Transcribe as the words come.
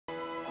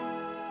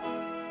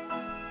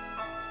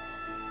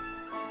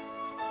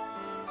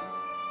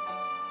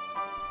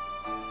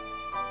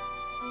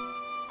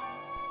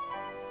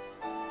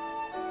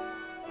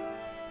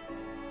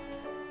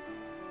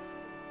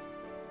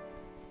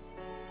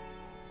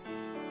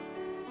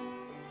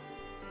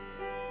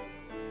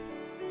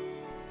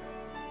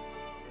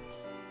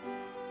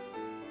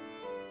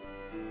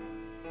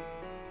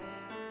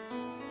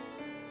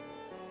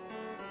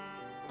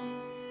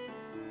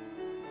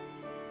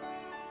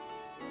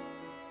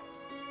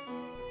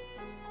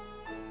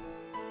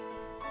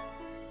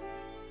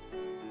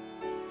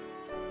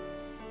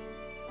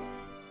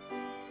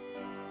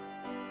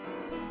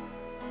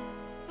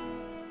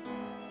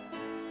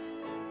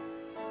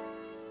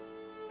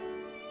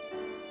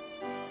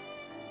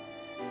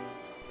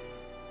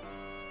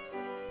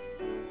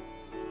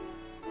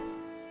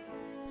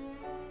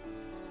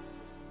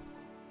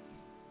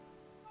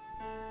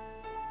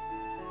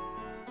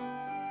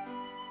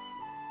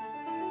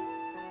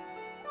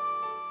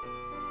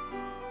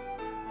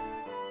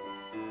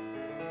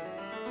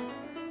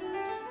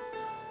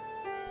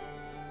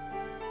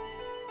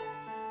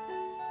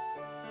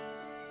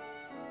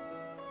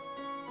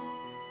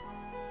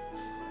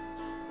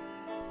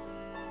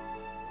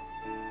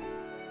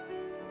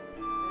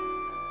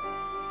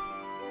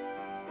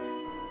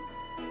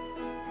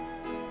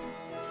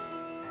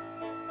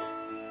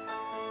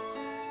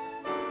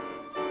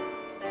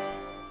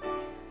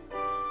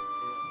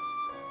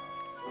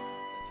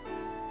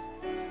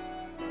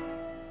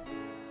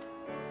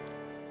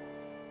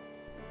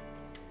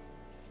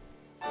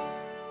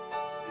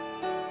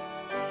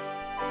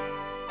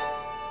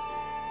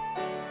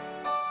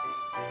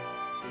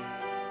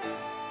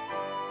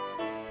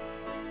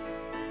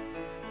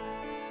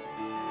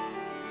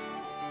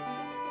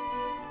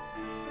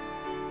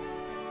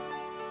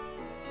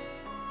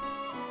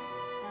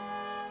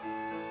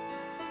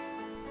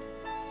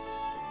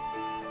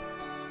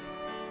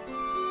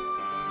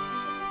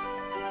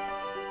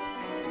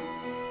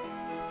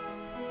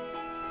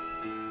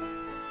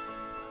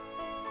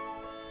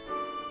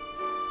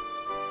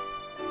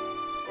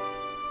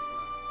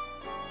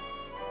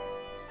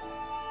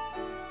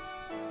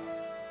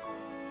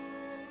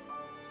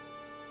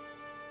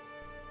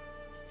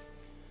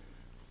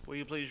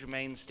you please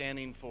remain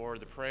standing for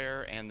the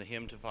prayer and the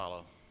hymn to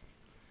follow?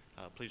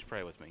 Please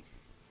pray with me.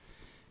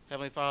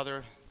 Heavenly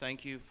Father,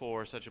 thank you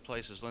for such a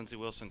place as Lindsey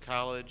Wilson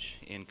College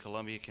in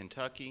Columbia,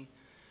 Kentucky.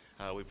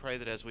 We pray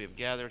that as we have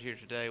gathered here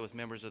today with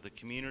members of the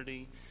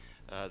community,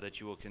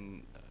 that you will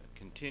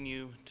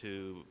continue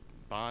to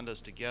bond us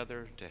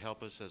together, to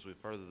help us as we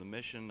further the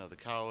mission of the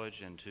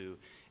college and to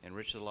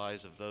enrich the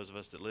lives of those of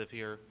us that live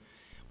here.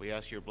 We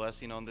ask your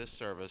blessing on this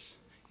service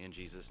in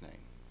Jesus' name.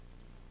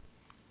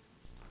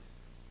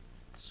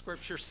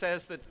 Scripture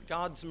says that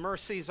God's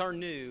mercies are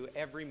new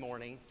every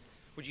morning.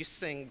 Would you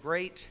sing,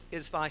 "Great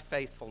is Thy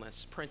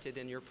Faithfulness," printed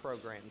in your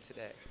program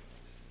today?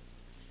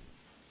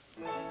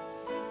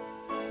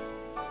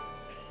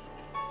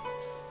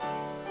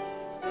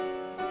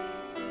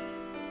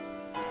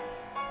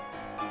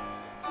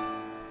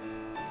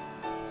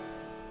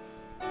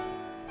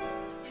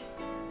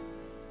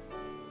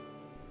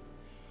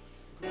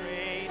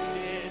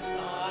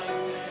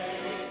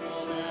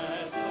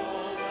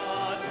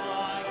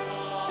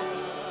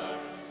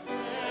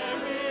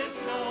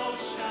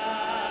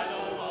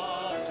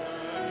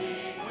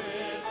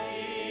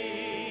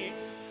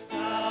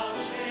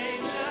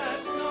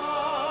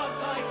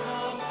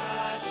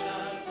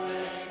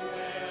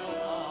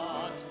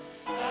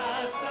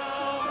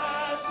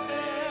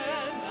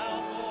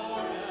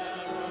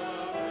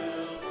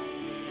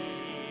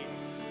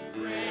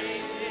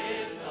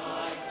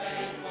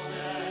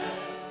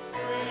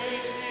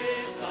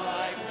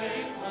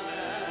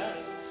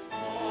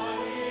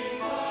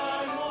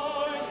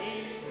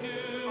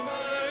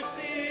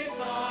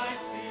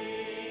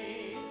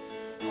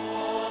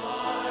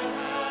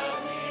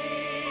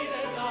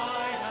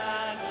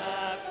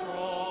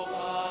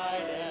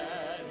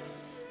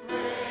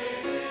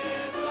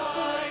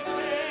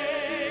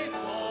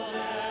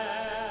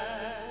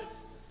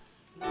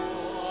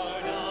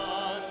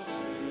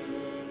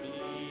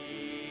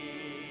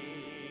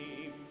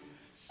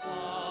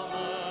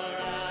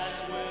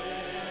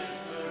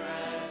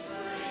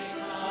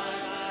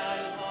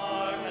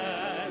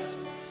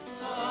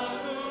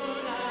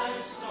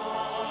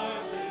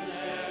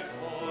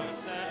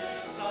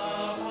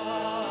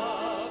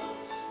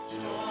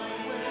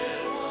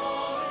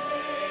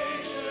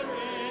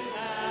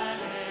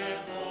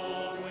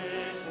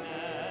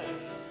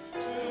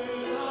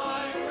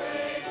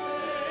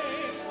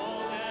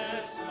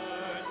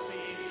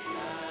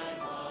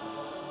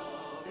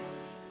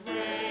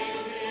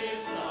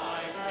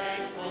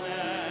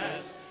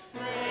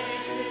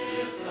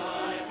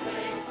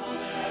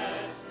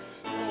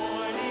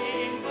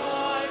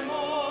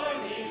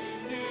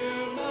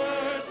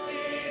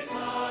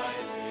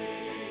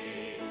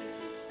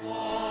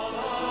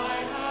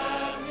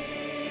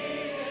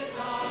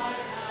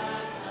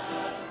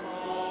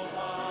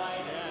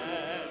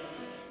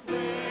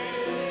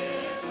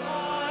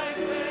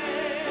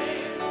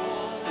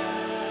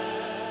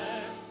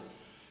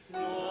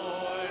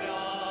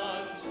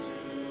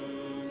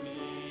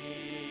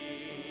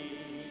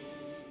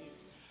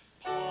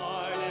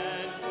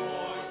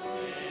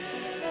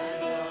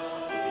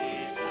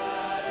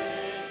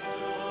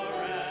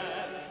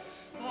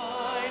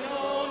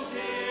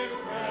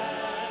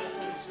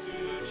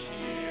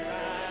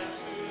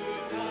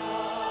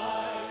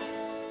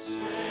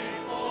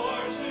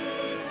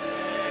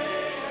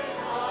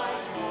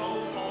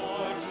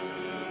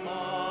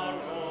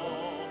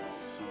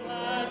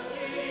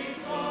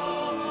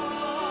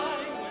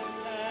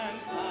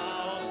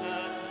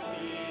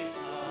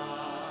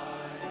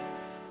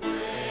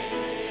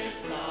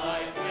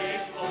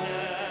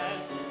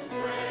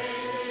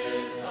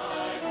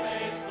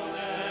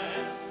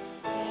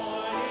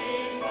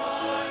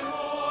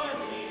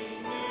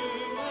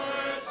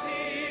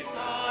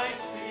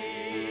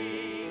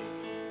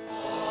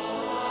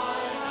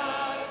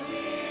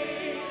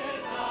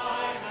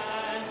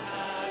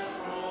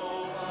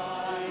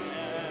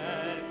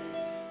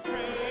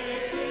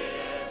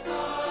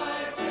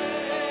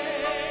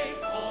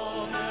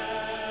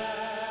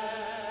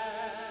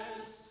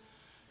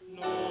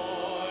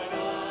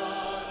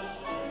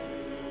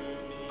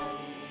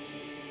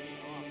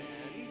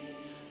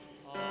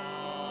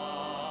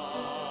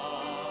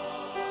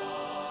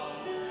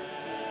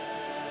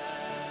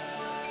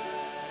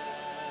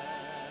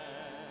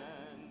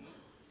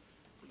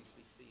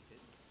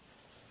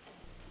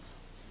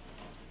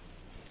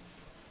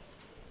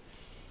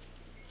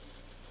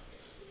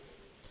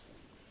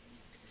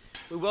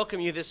 We welcome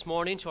you this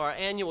morning to our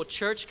annual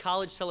Church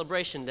College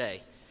Celebration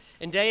Day,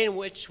 a day in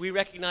which we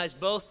recognize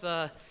both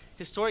the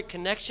historic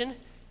connection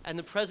and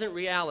the present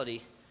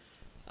reality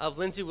of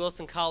Lindsey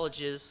Wilson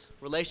College's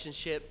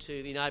relationship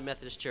to the United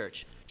Methodist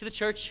Church, to the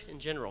church in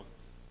general.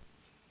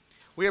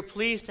 We are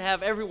pleased to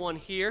have everyone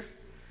here.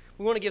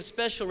 We want to give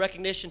special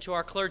recognition to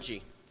our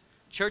clergy,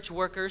 church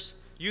workers,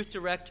 youth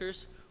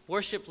directors,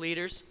 worship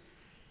leaders,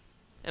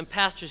 and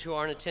pastors who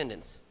are in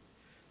attendance.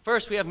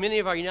 First, we have many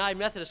of our United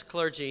Methodist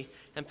clergy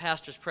and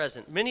pastors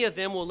present. Many of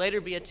them will later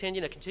be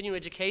attending a continuing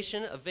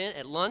education event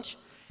at lunch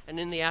and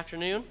in the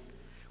afternoon.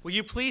 Will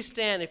you please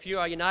stand if you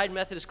are a United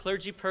Methodist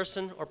clergy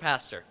person or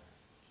pastor?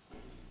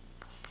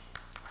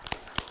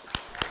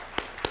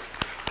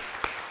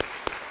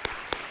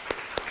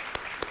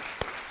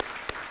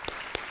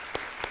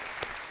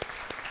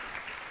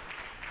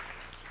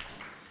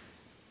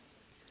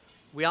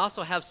 We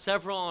also have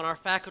several on our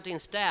faculty and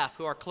staff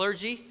who are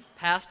clergy,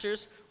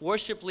 pastors,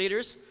 worship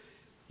leaders,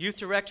 youth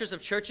directors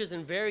of churches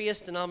in various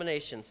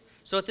denominations.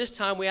 So at this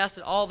time, we ask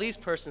that all these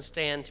persons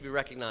stand to be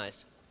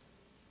recognized.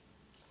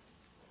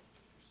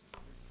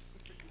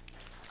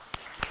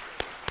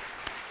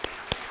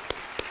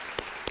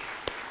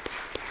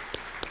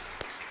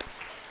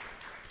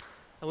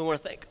 And we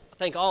want to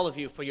thank all of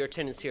you for your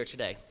attendance here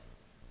today.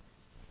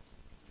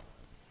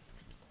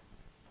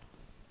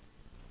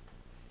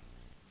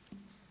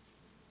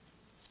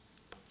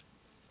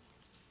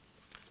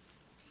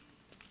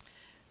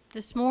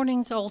 This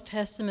morning's Old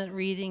Testament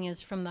reading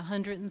is from the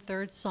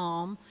 103rd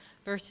Psalm,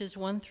 verses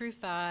 1 through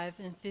 5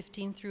 and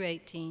 15 through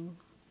 18.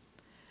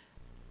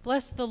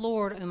 Bless the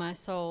Lord, O my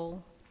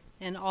soul,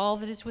 and all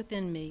that is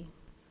within me.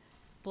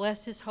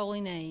 Bless his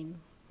holy name.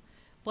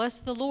 Bless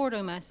the Lord,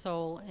 O my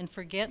soul, and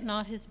forget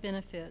not his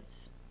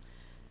benefits,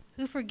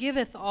 who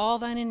forgiveth all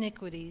thine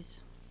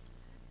iniquities,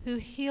 who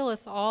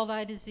healeth all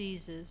thy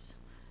diseases,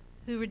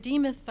 who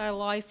redeemeth thy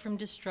life from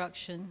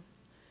destruction,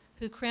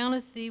 who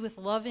crowneth thee with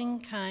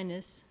loving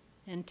kindness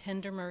and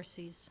tender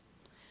mercies,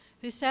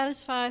 who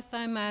satisfieth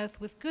thy mouth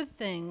with good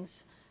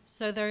things,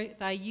 so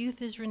thy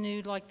youth is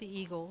renewed like the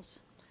eagles.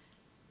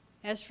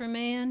 As for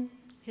man,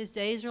 his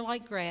days are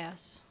like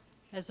grass,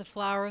 as a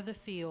flower of the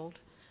field,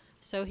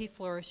 so he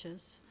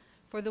flourishes.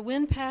 For the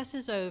wind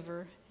passes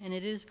over, and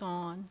it is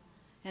gone,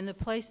 and the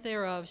place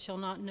thereof shall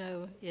not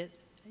know it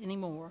any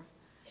more.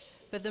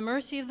 But the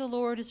mercy of the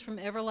Lord is from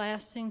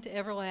everlasting to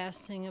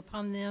everlasting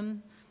upon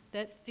them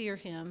that fear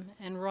him,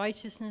 and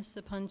righteousness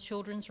upon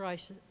children's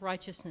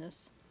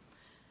righteousness,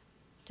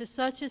 to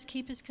such as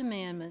keep his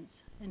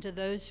commandments, and to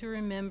those who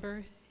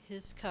remember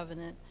his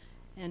covenant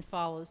and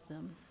follows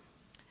them.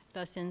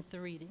 Thus ends the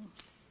reading.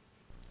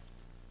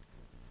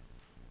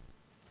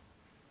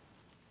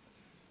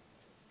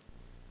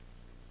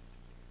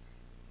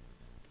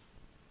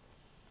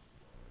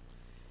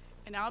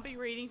 And I'll be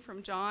reading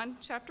from John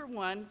chapter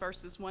 1,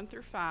 verses 1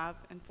 through 5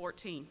 and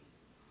 14.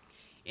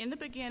 In the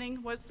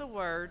beginning was the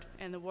Word,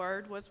 and the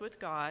Word was with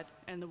God,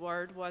 and the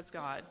Word was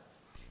God.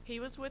 He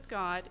was with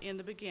God in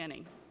the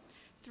beginning.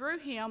 Through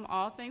him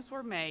all things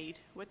were made.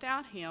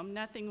 Without him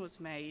nothing was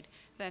made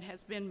that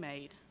has been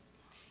made.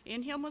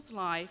 In him was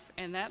life,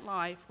 and that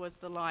life was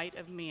the light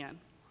of men.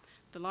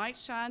 The light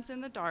shines in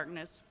the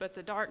darkness, but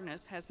the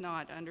darkness has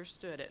not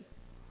understood it.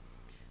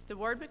 The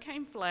Word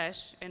became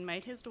flesh and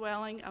made his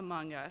dwelling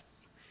among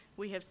us.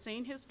 We have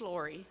seen his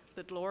glory,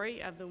 the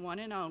glory of the one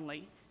and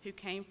only, who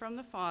came from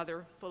the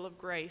Father, full of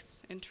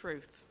grace and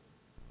truth.